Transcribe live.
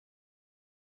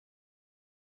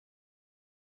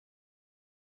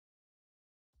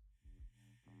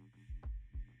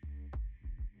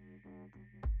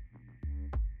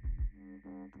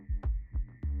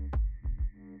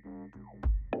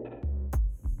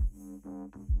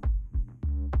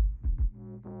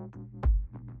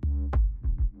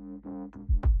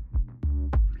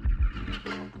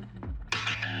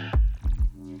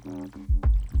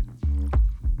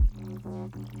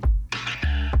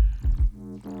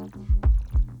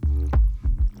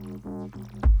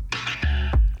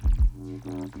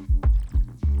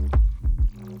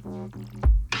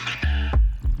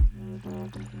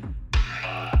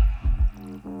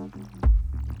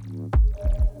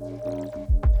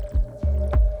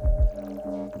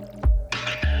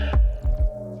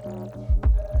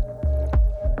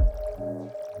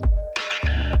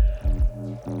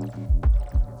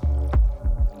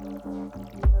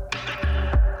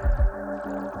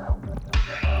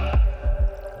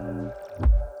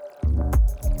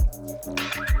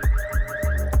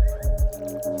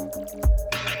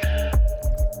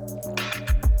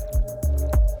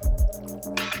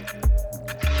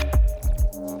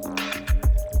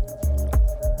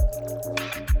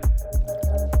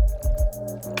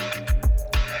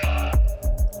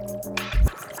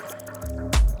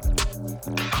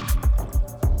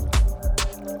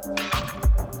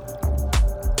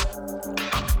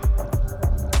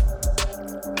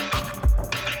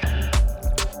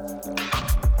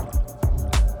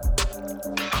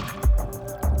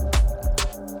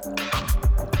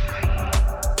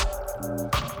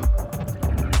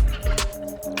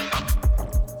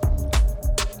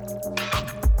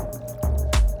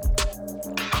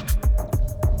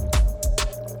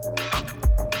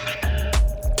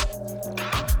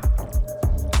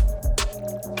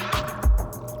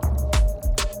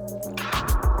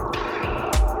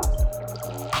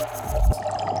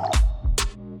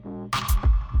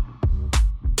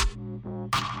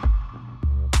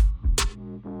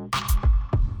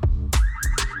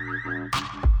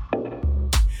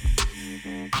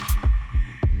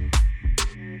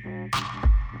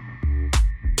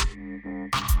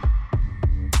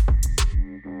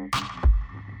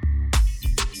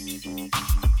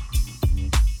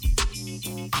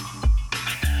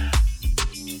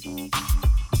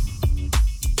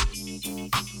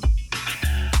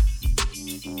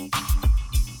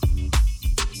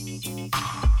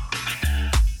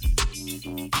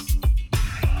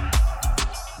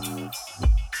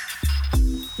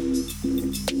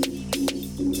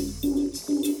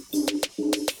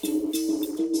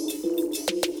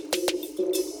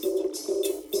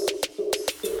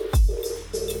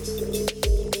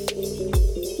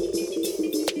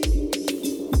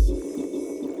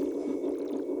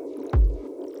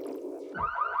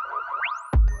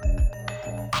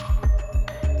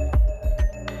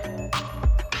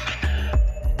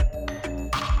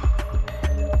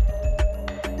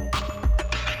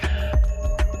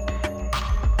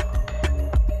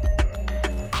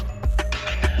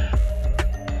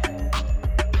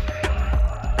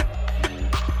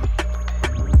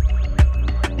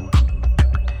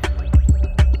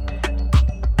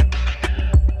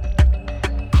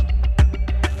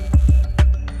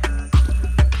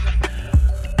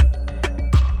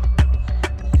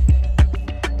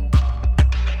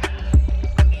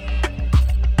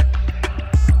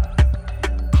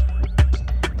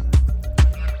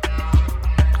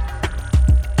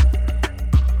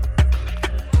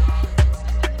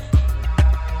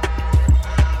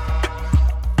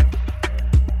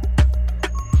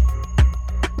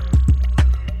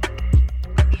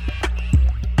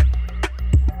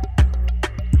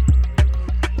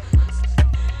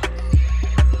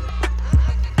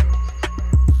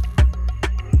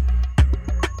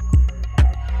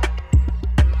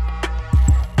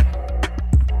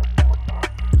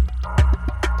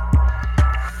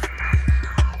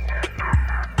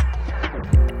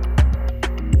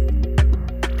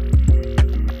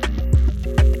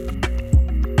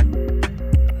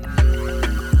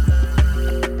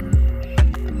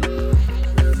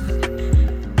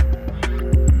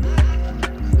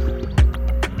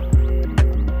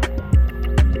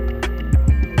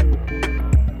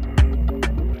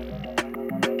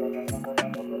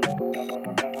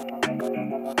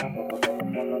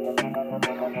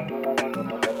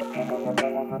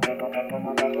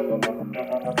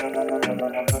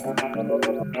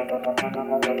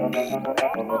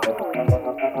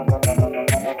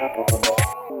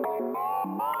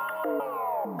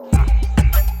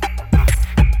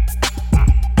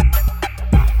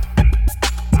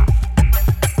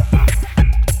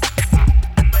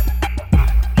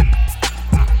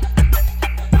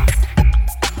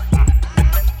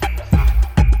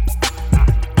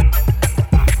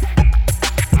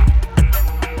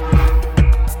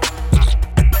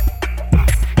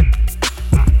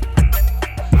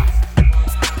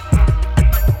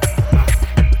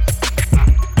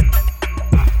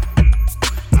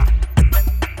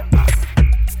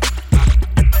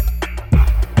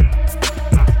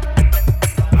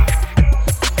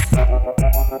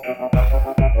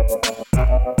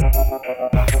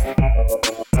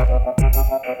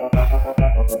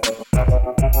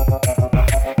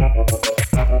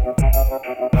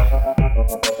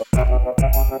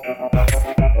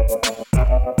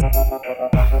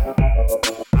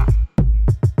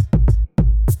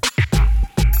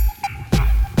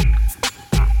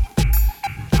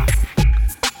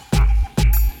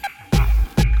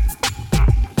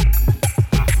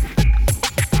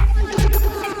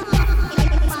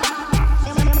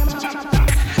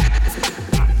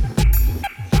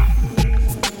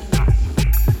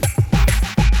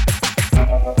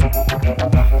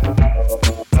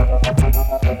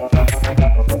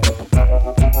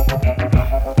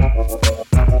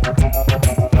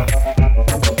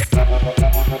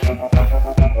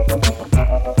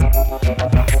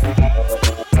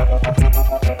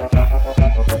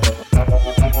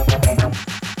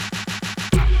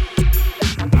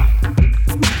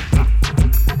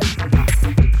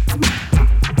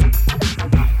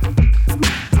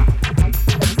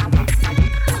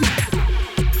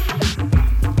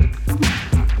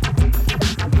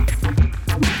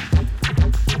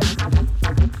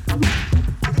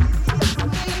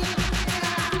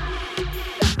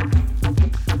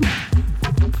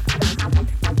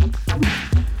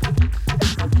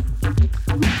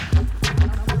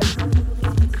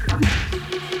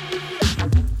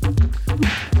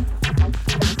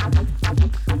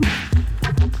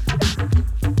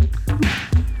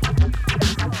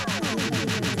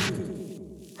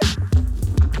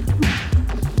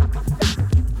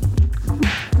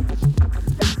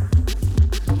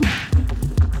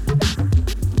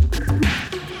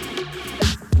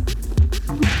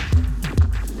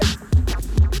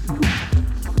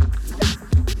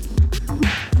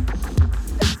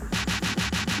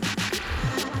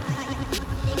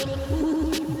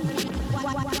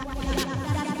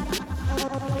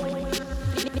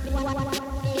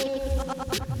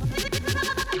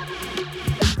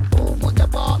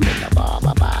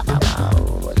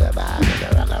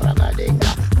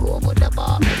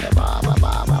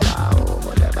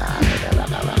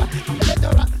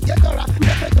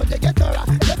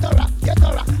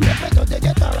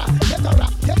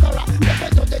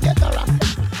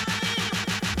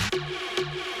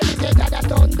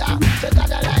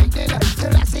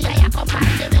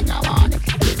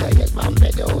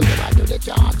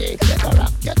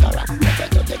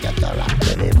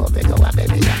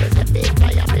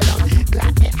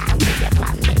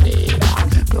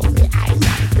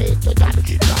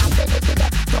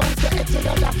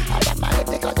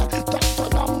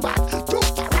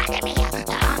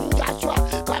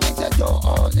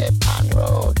on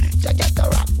road. So get a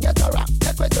rock,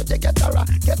 make we do the get a rock,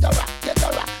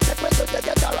 make we do the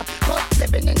get a rock. Cause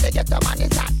living in the ghetto man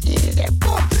is not easy.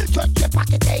 Boom, touch your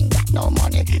pocket ain't got no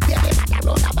money. Baby man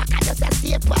around the back and just a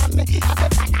stay for me. I be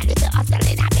finally the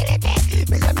hustling ability.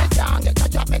 Me say me can't get no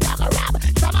job, me not go rob.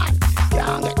 Come on,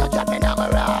 can't get no job, me not go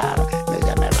rob. Me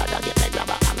say me rather get me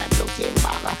grabber and me blue team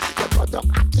bagger. The product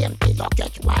I came to go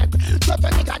catch wild. Just a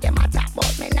nigga them a talk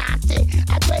about me nasty.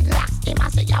 I dreadlocks him a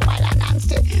say you wild and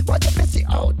nasty. But if you see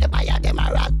out the buyer them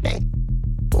a rat me.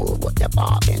 Who put the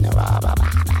pop in the rubber?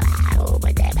 Who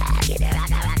put the bag in the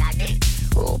ragga?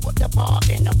 Who put the pop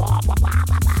in the pop?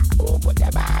 Who put the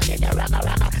bag in the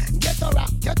ragga? Get a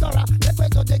rock, let me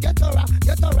do the get a rock,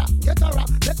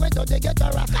 let me do the get a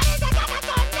rock.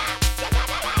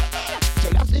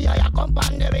 Till I see you come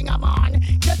on the ring I'm on.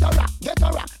 Get a rock, let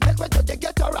me do the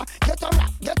get a rock, let me do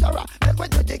the get a rock, let me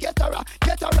do the get a rock,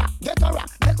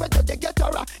 let me do the get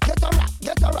a rock.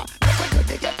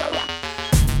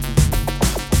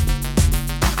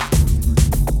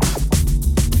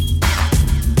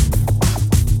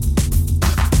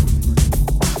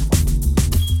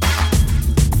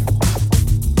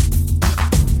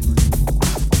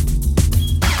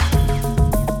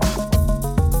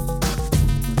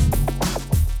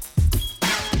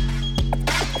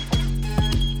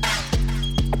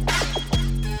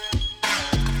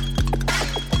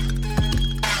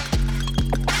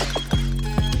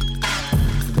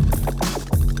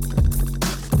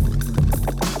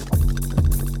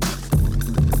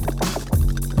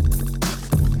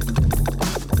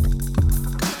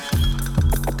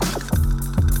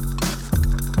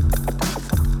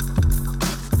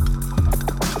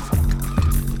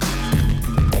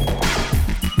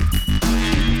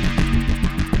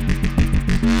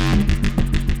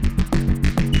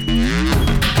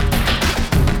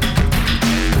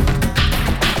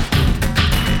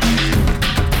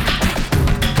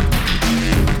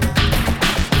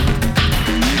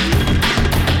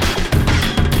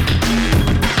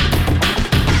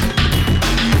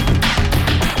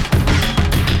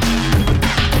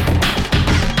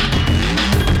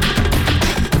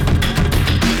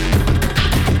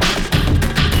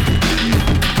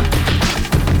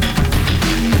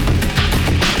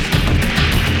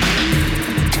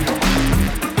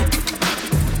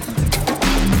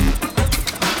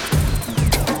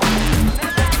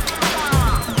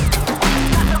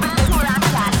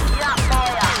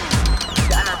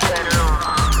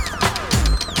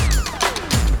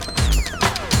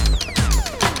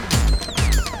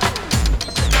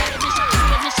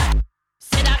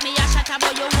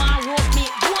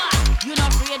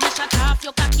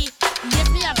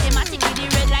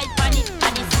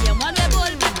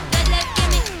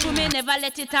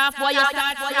 Let it off while you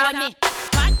start following me.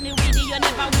 Pat me with it, you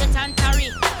never wait and tarry.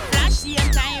 Flash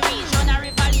same time reach on a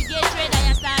river gate trade and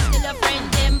you start till your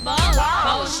friend them bow.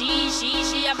 Oh, she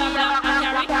have a black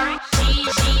and carry.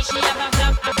 She have a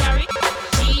black and carry.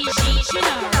 She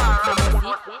know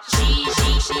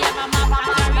she have a map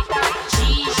and carry. She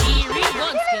real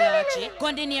gun skill.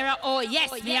 Gun the nearer, oh yes,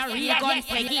 me a real gun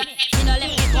peggy. You know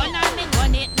left me gun and me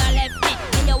gun it, no left me.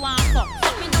 And you want fuck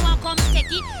me no want come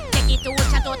take it. To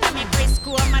chat out and me press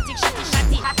chromatic shotty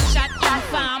shot in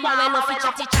farm or well off it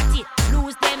chatty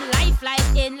lose them life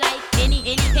in like any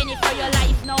penny for your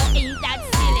life no ain't that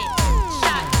silly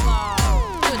shot ball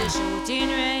to the shooting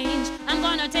range I'm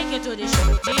gonna take you to the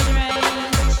shooting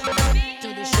range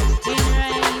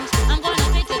I'm gonna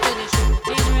take you to the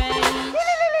shooting range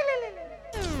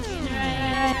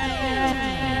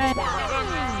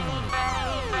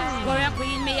Warrior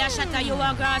queen me a shatter you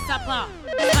a grasshopper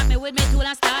Got me with me tool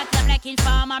and start up like in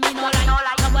farmer, me no like Now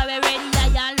we ready,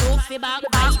 I loaf fi back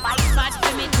bite Spot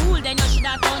for me tool, then you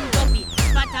shoulda done dopey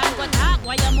Spot and go talk,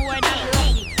 why you more than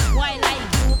lucky Why like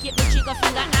you, keep the trigger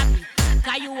finger happy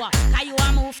Cause you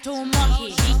a move too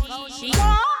mucky She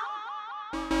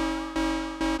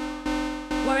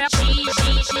Warrior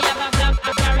she have a black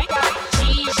a carry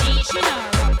She know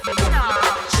run fi go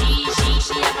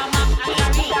She have a map a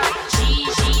carry She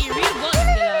real good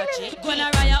Gonna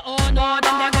raya, oh no,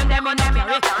 them in a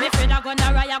carry Me afraid I gonna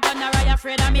raya,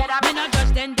 afraid of me Me no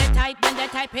judge them, they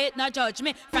type hate, no judge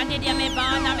me From the day me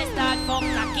born, I me start fuck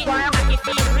cocky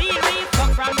feel real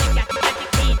fuck from the catty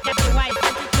clean, catty white,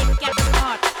 catty kid, catty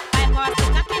smart I pass the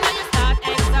cocky, now you start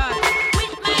exalt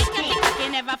With my catty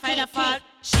never find a fault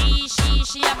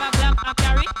She have a black a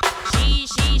carry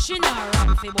She know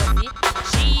run fi bossy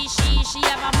She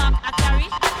have a map a carry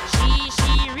She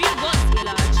real bossy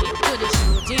large To the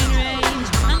shooting range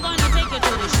I'm gonna take you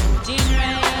to the shooting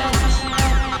range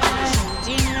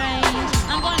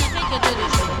I'm gonna take you to the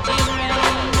shooting range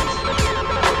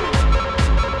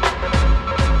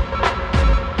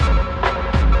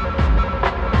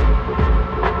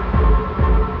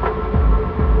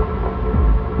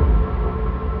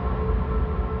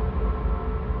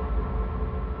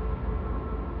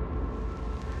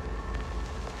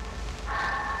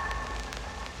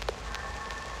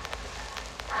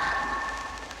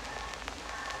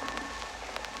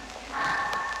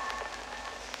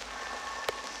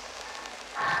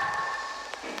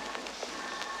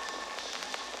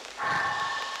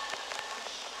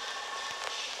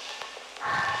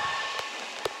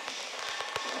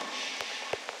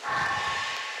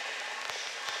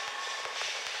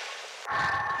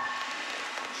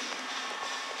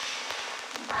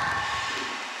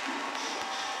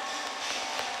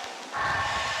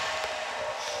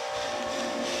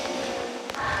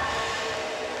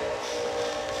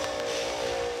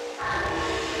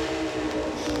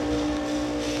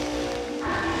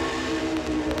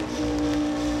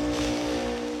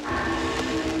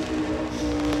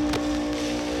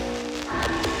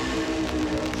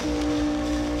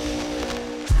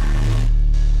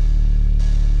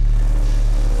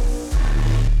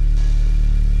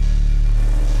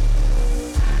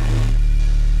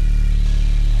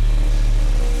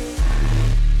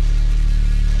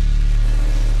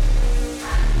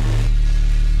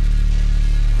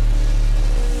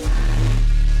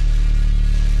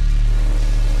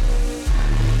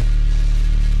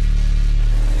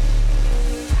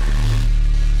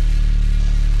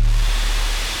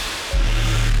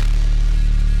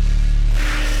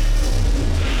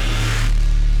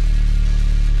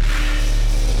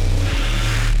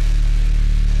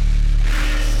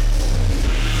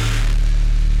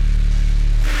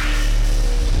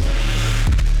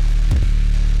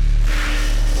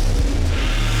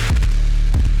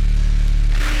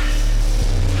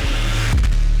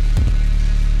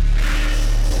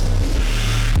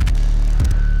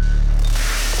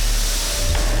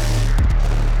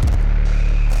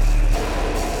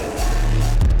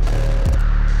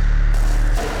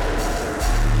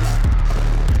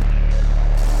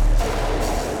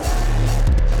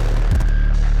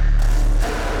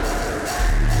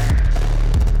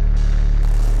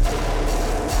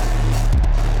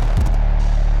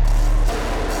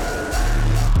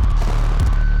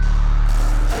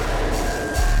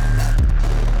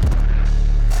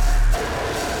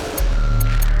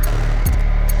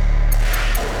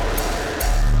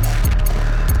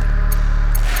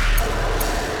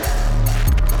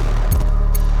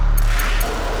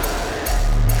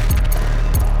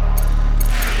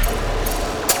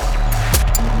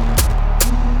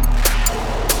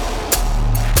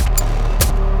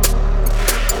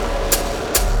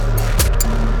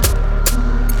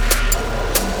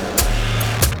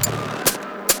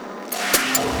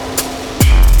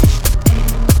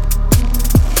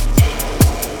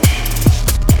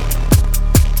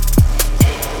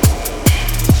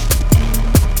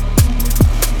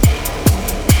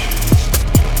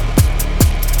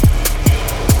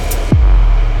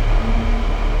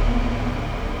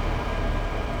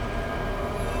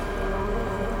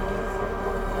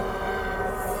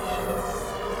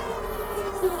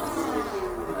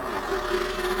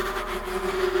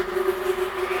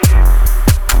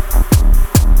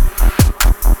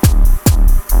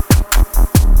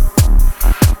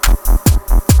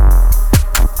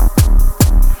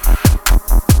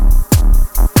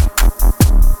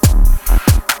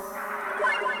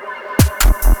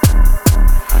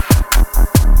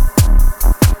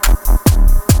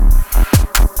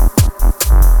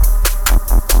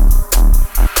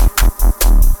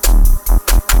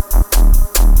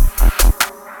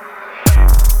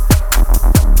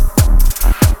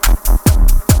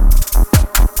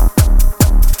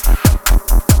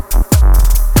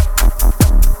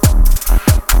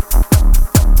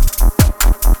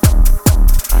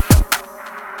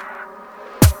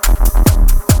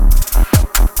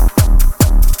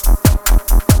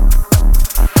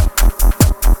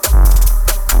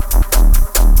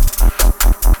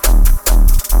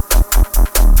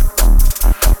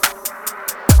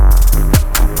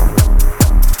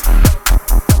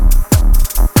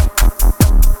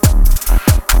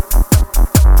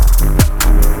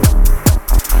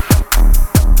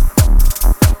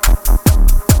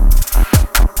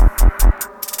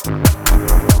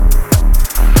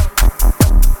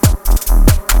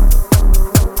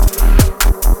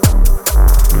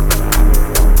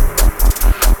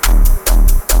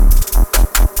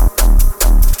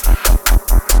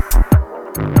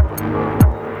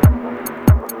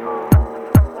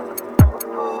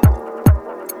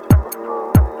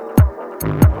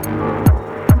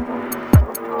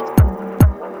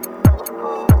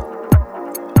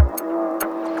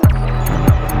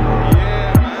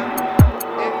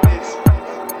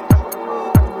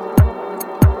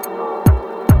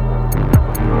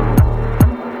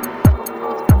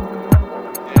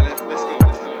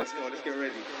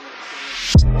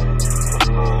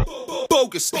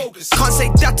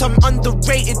Can't say that I'm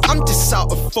underrated, I'm just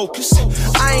out of focus.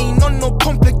 I ain't on no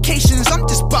complications, I'm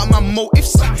just about my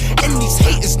motives. And these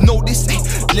haters know this,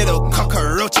 little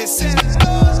cockroaches.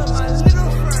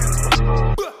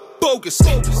 Bogus.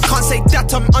 Can't say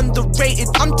that I'm underrated,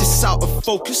 I'm just out of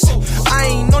focus. I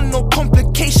ain't on no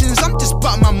complications, I'm just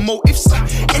about my motives.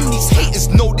 And these haters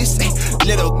know this,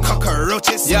 little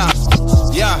cockroaches. Yeah.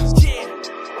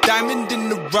 Diamond in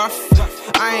the rough,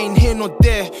 I ain't here nor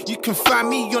there. You can find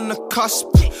me on the cusp.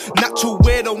 Natural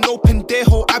weirdo, no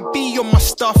pendejo, I be on my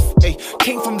stuff. Ay.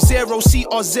 Came from zero,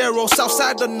 CR0,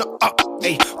 Southside on the up.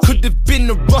 Ay. Could've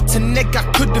been a rotten egg,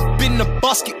 I could've been a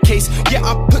basket case. Yeah,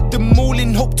 I put them all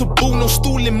in, hope to bull, no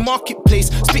stool in marketplace.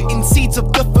 Spitting seeds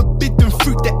of the forbidden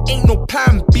fruit, there ain't no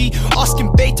plan B.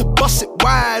 Asking Bay to bust it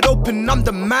wide open, I'm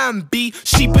the man B.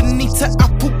 She beneath her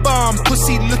apple bomb,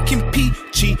 pussy looking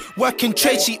peachy. Working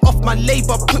trade, she off my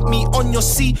labor, put me on your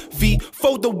CV.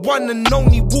 For the one and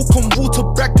only, walk on water,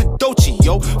 braggadocio,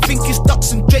 yo. Think it's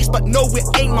ducks and drakes, but no, it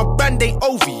ain't my brand, ain't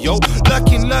OVO.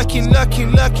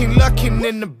 Lurking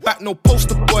in the back, no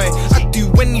poster boy. I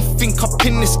do anything up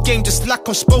in this game, just like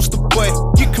I'm supposed to, boy.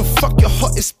 You can fuck your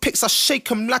hottest pics, I shake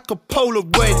them like a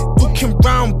Polaroid. Walking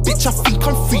round, bitch, I think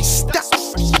I'm free stats.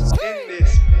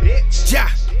 Yeah.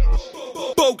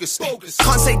 Bogus.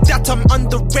 Can't say that I'm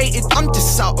underrated, I'm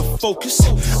just out of focus.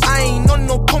 I ain't on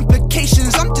no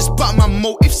complications, I'm just about my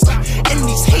motives. And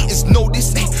these haters know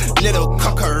this, little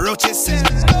cockroaches.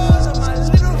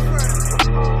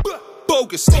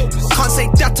 Bogus. Can't say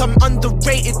that I'm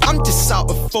underrated, I'm just out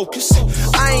of focus.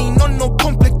 I ain't on no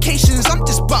complications, I'm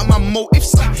just about my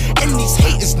motives. And these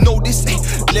haters know this,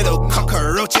 little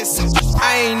cockroaches.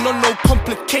 I ain't on no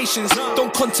complications,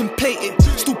 don't contemplate it.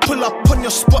 Still pull up on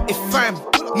your spot if I'm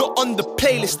not on the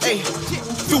playlist, ayy.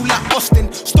 Feel like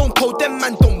Austin, Stone Cold, them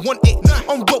man don't want it.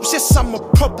 On ropes, yes, I'm a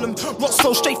problem. Rock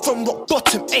so straight from rock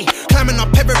bottom, ayy. Climbing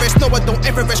up Everest, no, I don't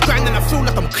Everest. Grinding, I feel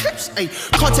like I'm clips, ayy.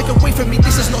 Can't take away from me,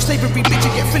 this is not slavery, bitch,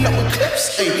 you get filled up with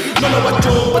clips, ayy. No, I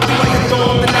don't, but do I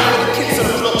adore the now the kids on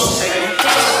the blocks, ayy.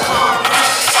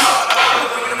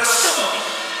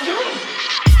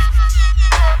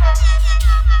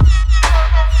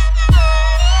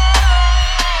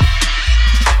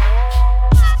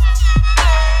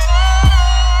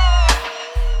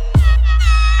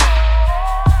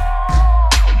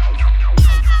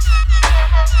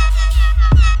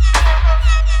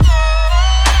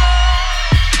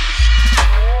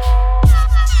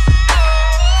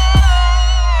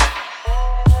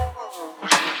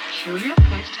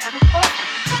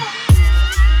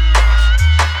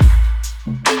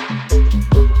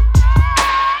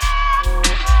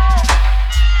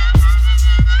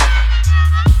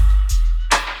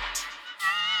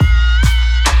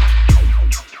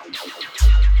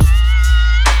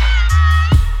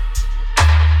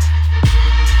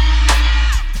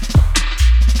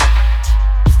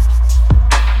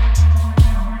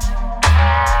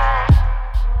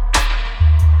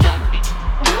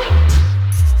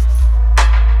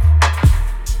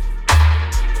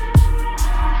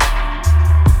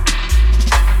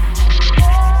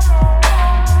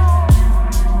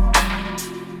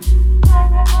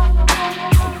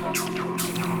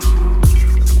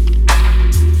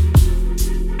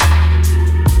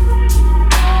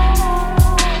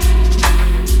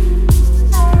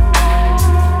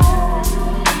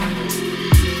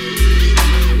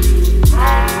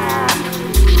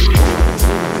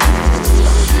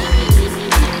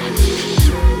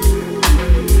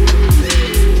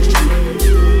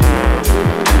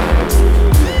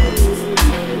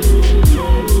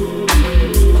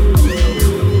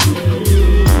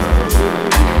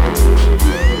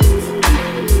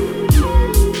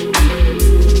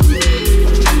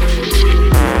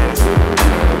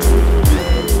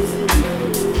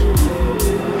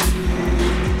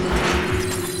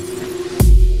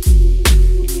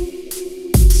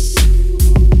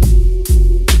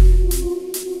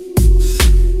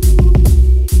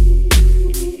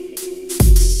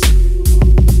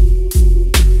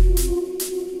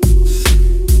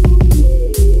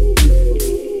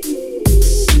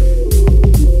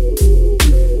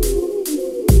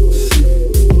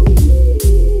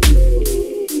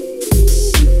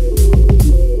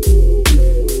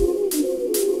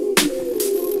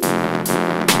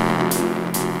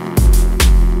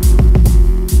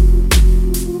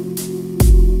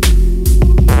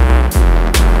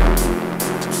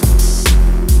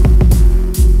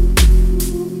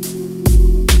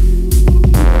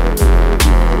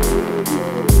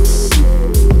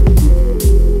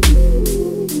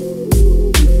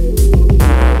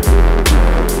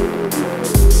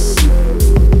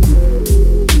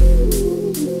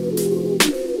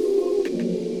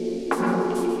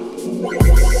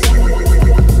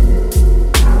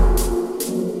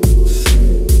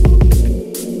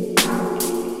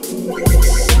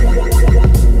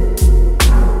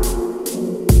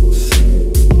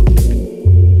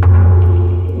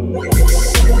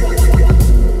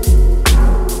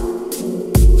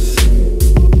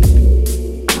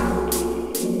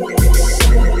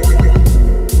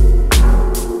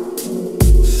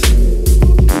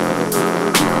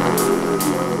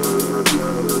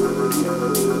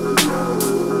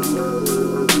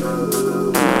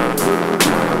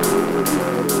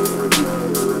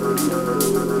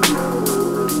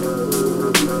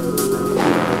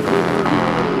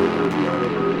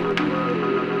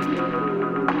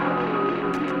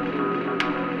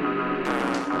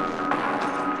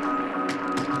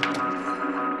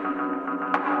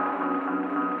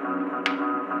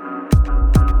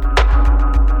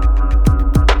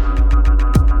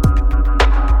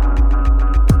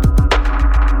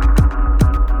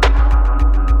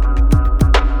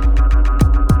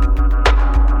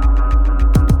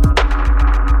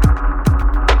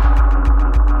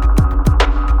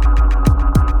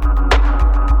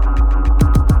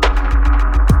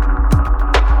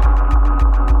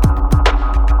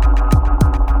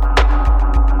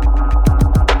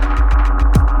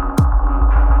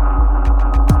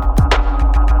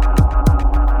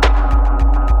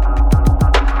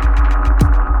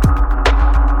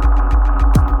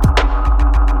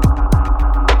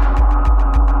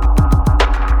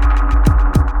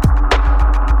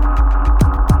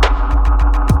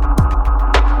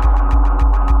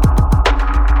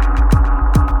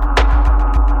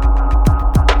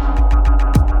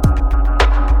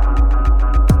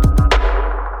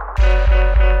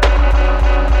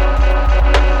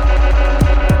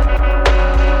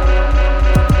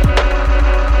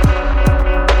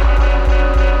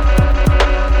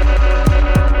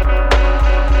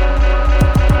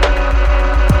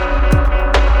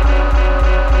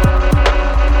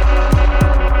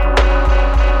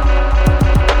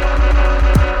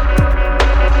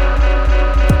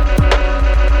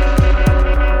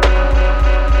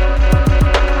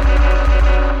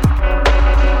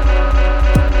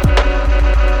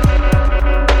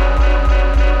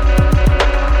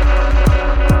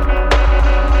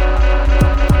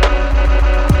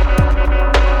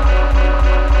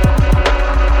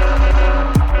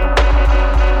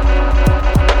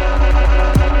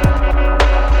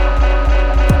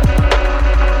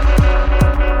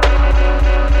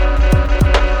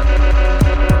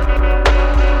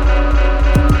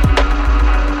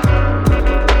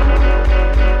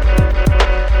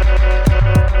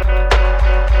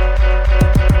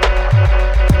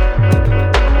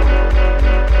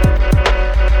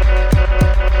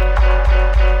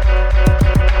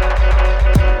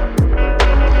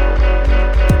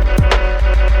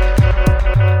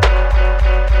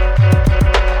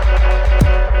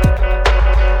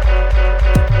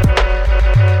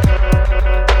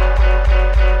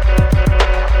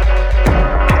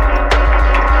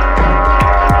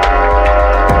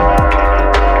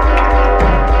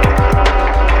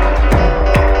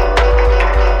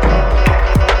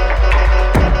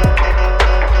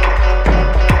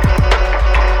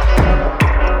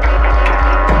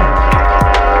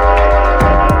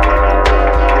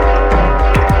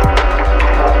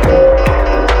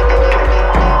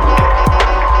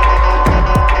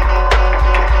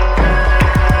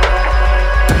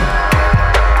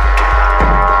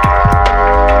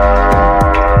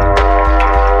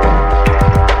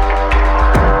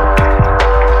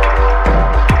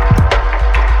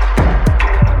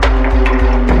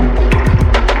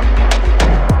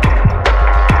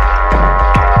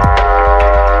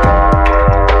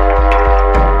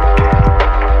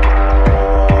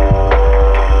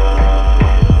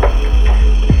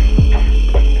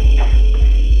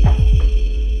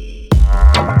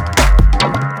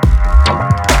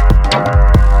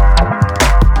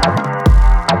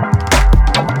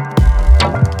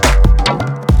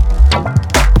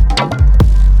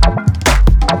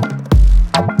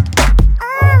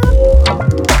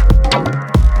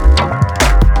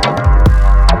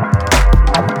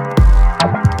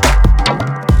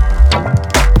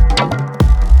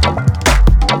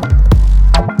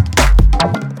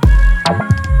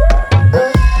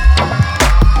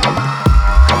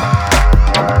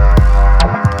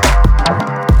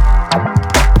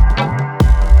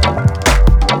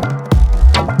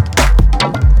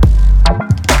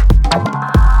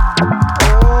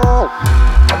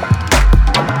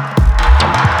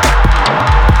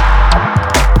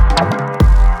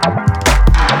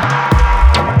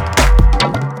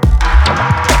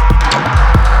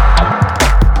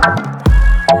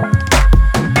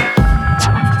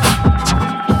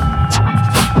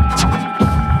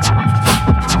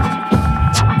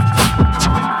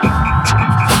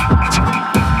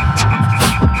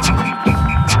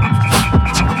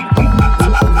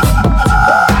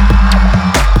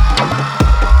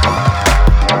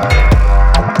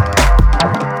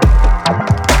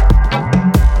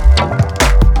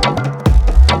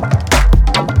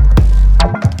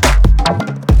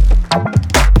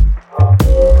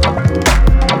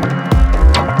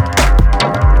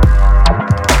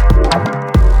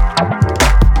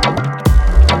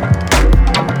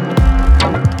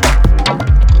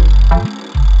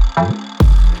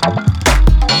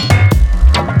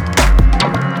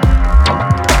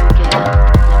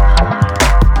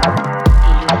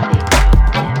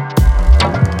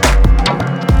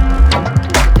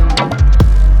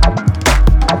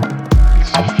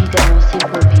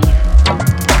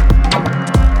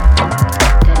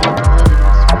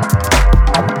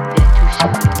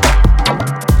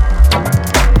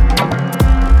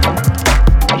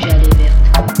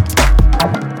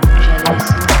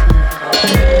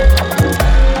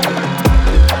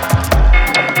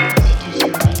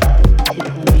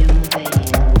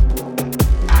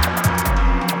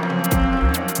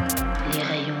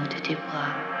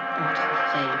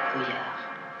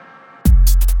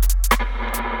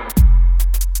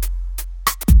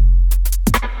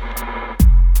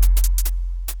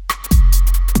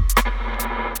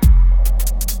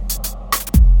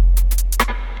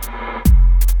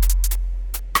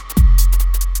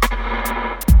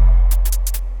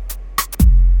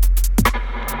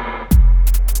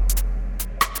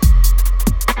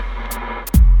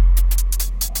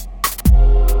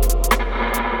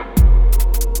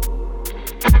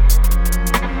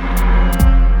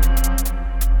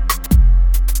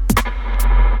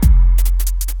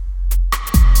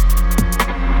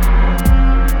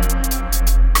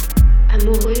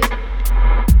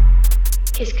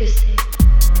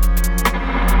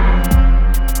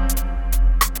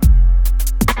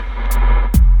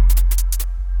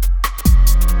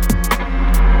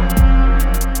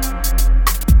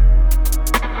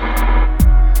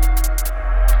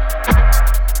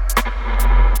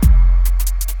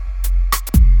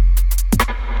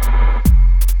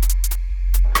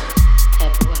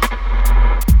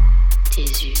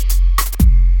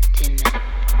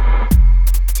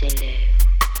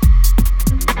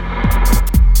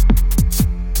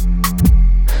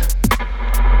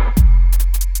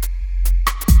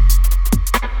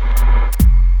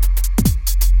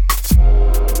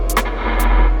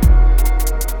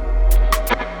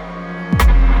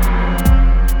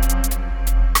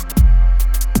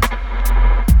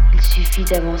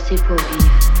 d'avancer pour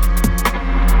vivre,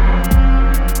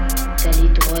 d'aller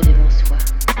droit devant soi,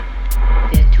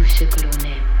 vers tout ce que l'on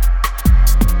aime.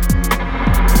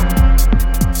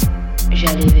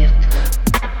 J'allais vers toi,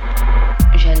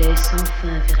 j'allais sans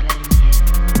fin vers la lumière.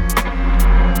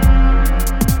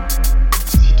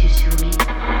 Si tu souris,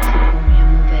 c'est pour mieux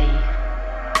m'envahir.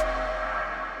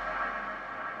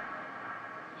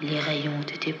 Les rayons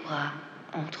de tes bras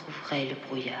entr'ouvraient le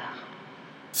brouillard.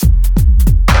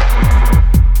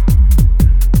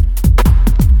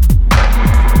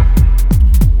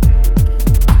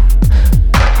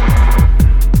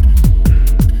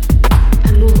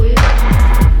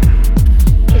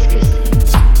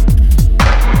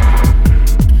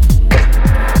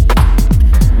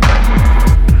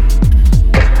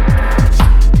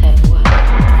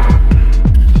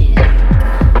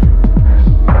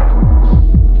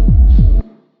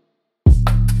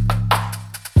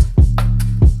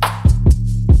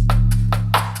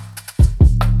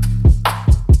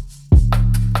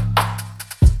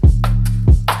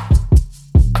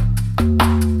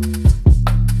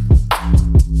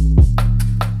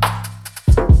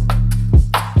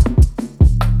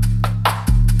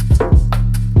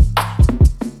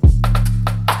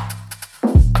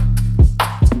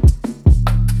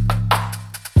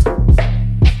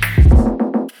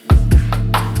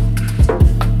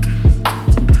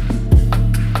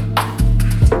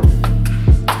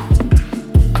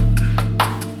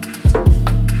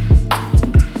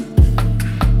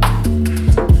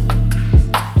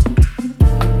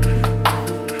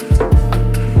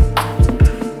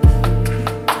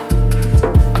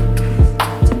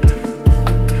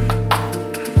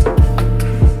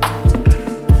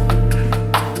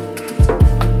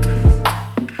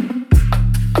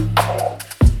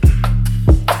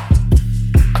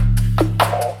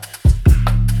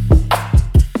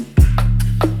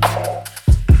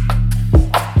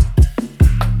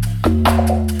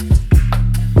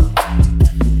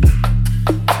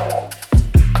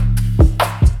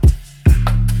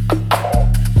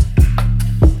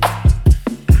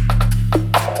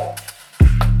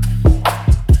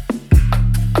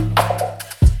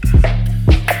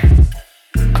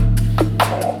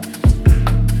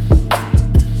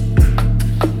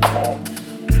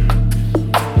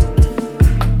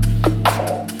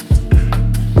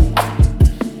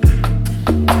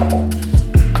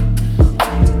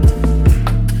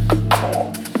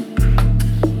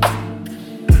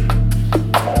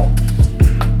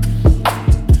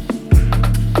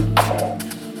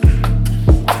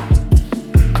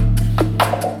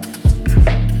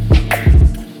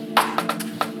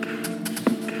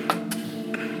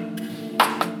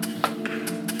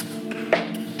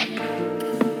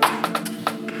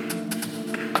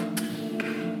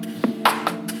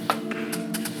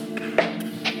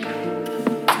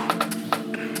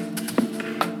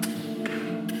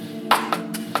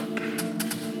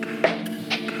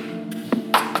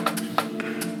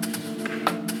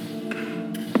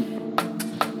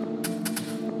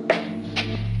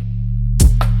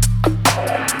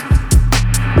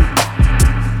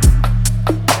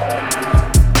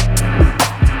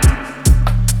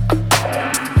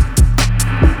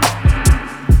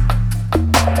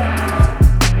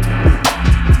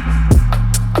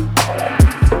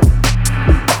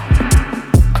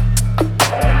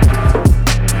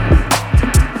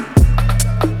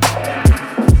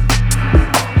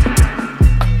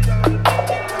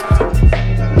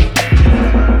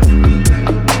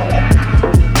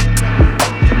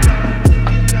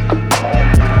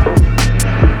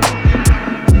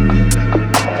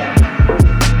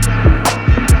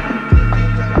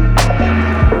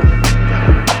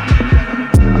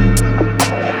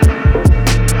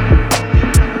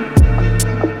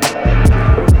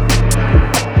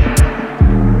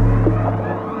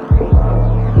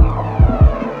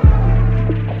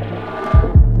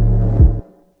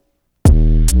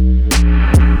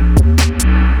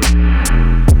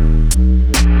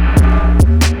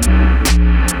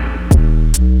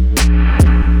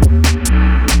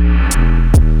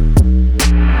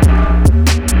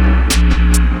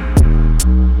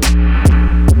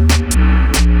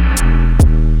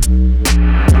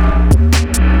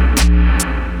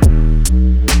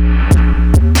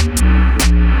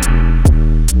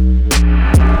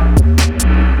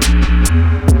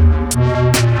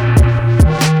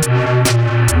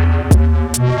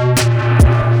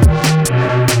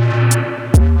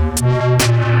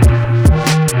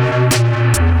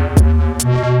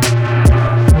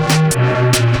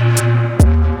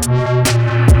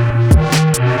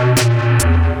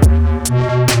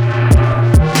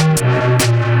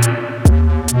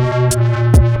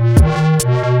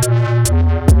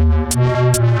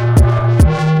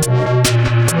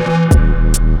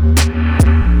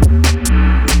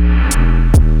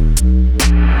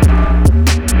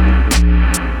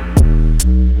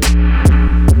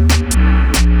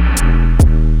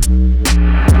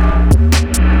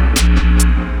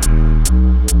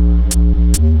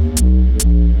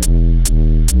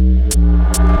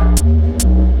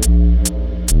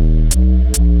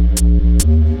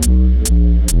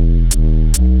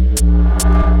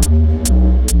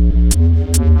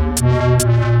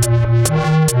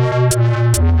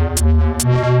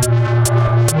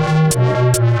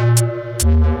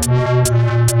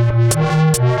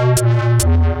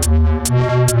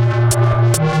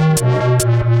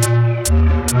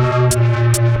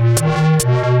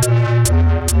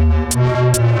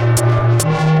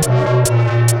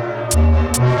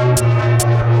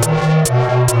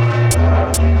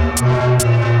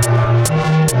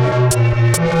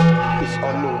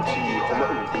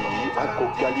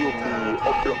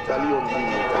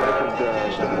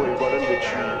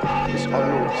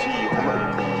 unknown T,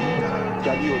 human B,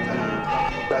 galley on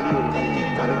me, belly on me,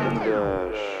 panic and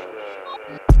dash.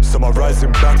 Some are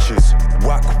rising batches,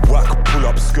 whack, whack, pull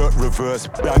up, skirt reverse,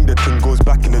 bang, the thing goes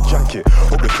back in the jacket.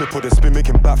 Hope the clip or the spin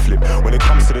making backflip. When it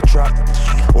comes to the trap,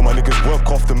 all my niggas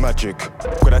work off the magic.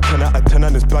 Got a 10 out of 10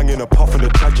 and it's banging a puff of the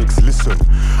tragics. Listen,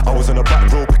 I was on the back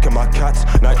row picking my cats,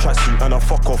 night tracksuit and I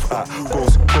fuck off at.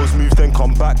 Goes move then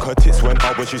come back, her tits went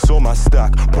out when she saw my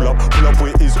stack. Pull up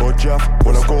with Iz or Jeff.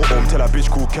 When I go home, tell that bitch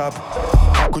call cab.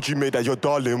 How could you make that your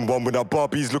darling one when our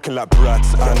Barbies looking like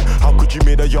brats? And how could you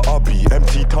make that your hubby?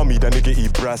 Empty tummy, that nigga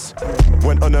eat brass.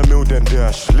 Went on a mill then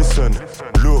dash. Listen,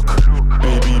 look,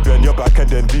 baby, bend your back and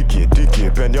then dig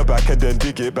it. Bend your back and then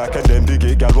dig it, back and then dig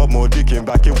it. Gal, what more digging?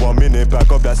 Back in 1 minute,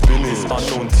 back up that spin. It's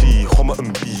unknown T, Homer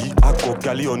and B. I got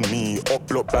galley on me, up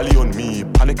block belly on me.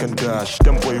 Panic and dash,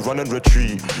 them boy run and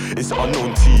retreat. It's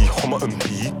unknown T, Homer and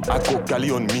B. I got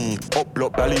galley on me, up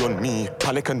block belly on me.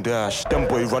 Panic and dash, them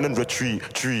boy run and retreat.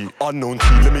 Tree, unknown T,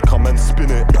 let me come and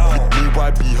spin it. Me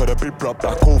YB heard a big bruh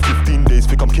back home 15 days,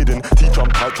 think I'm kidding. T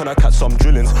jump out tryna catch some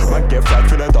drillings. Man get fried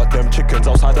feeling that them chickens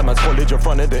outside the man's college in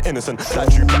front of the innocent.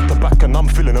 Like you back to back and I'm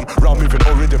feeling them. Round moving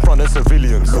already in front of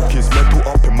civilians. Look, it's mental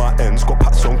up in my ends. Got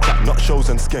pats on crack, nut shells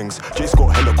and skanks. Jake's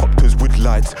got helicopters with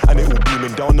lights and it all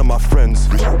beaming down on my friends.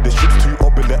 The shit's too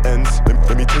up in the ends.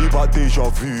 Let me tell you about deja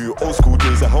vu. Old school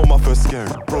days, I held my first scare.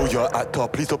 Bro, you're at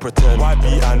top, please don't pretend.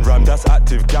 YB and Ram, that's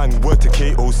active gang. Word to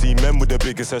KOC, men with the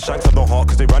biggest shanks on the heart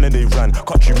cause they ran and they ran.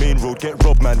 Country main road, get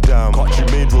robbed man down. Country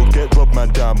main road, get robbed man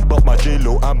down. But my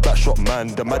J-Lo, I'm backshot man.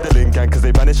 The Madeline gang cause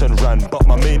they vanished and ran. But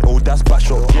my main old, that's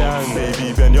backshot gang.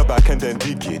 Baby, bend your back and then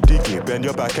dig it. Bend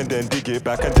your back and then dig it,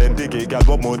 back and then dig it. Gal,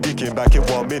 what more digging? Back in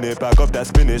 1 minute, back up that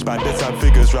spinach. Bandits and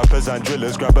figures, rappers and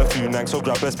drillers. Grab a few nanks, so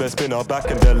grab a spare spinner.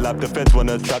 Back in the lab, the feds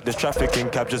wanna trap this trafficking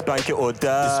cap. Just bank it or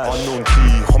dash. It's unknown T,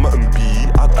 Homer and B.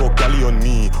 I got galley on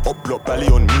me, up block belly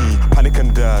on me. Panic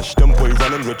and dash, them boy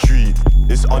run and retreat.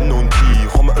 It's unknown T,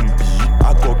 Homer and B.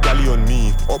 I got galley on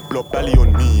me, up block belly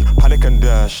on me. Panic and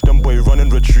dash, them boy run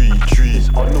and retreat. It's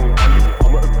unknown T,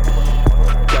 Homer and B.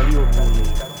 Galley on me,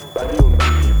 belly on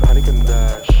me. Panic and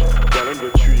dash, run and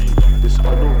retreat. It's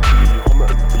unknown T, Homer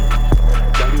and B.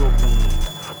 Galley on me,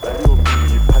 belly on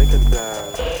me. Panic and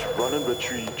dash, run and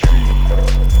retreat.